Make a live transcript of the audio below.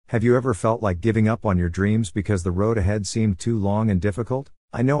Have you ever felt like giving up on your dreams because the road ahead seemed too long and difficult?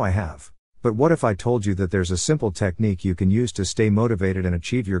 I know I have. But what if I told you that there's a simple technique you can use to stay motivated and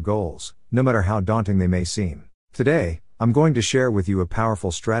achieve your goals, no matter how daunting they may seem? Today, I'm going to share with you a powerful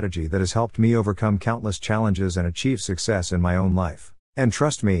strategy that has helped me overcome countless challenges and achieve success in my own life. And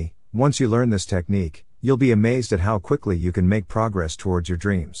trust me, once you learn this technique, you'll be amazed at how quickly you can make progress towards your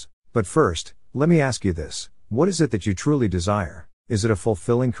dreams. But first, let me ask you this. What is it that you truly desire? Is it a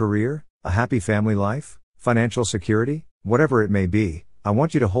fulfilling career, a happy family life, financial security? Whatever it may be, I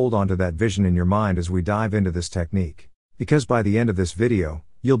want you to hold on to that vision in your mind as we dive into this technique. Because by the end of this video,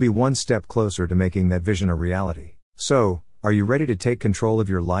 you'll be one step closer to making that vision a reality. So, are you ready to take control of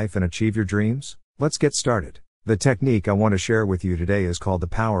your life and achieve your dreams? Let's get started. The technique I want to share with you today is called the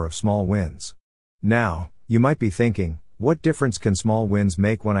power of small wins. Now, you might be thinking, what difference can small wins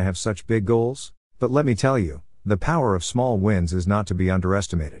make when I have such big goals? But let me tell you, the power of small wins is not to be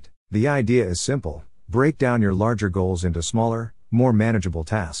underestimated. The idea is simple: break down your larger goals into smaller, more manageable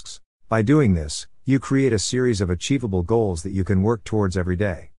tasks. By doing this, you create a series of achievable goals that you can work towards every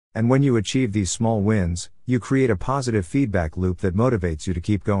day. And when you achieve these small wins, you create a positive feedback loop that motivates you to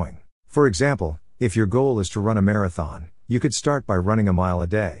keep going. For example, if your goal is to run a marathon, you could start by running a mile a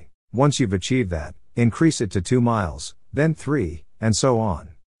day. Once you've achieved that, increase it to 2 miles, then 3, and so on.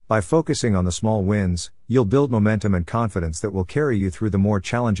 By focusing on the small wins, you'll build momentum and confidence that will carry you through the more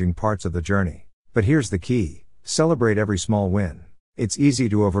challenging parts of the journey. But here's the key: celebrate every small win. It's easy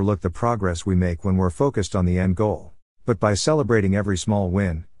to overlook the progress we make when we're focused on the end goal. But by celebrating every small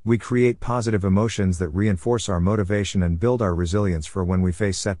win, we create positive emotions that reinforce our motivation and build our resilience for when we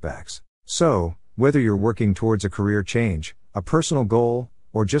face setbacks. So, whether you're working towards a career change, a personal goal,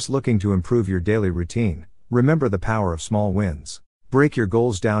 or just looking to improve your daily routine, remember the power of small wins. Break your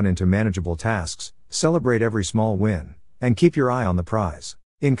goals down into manageable tasks, celebrate every small win, and keep your eye on the prize.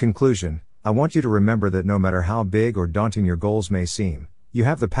 In conclusion, I want you to remember that no matter how big or daunting your goals may seem, you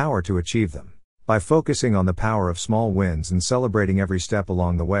have the power to achieve them. By focusing on the power of small wins and celebrating every step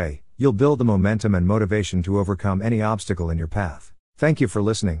along the way, you'll build the momentum and motivation to overcome any obstacle in your path. Thank you for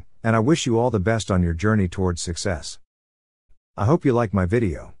listening, and I wish you all the best on your journey towards success. I hope you liked my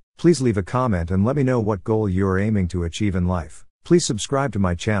video. Please leave a comment and let me know what goal you're aiming to achieve in life. Please subscribe to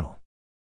my channel.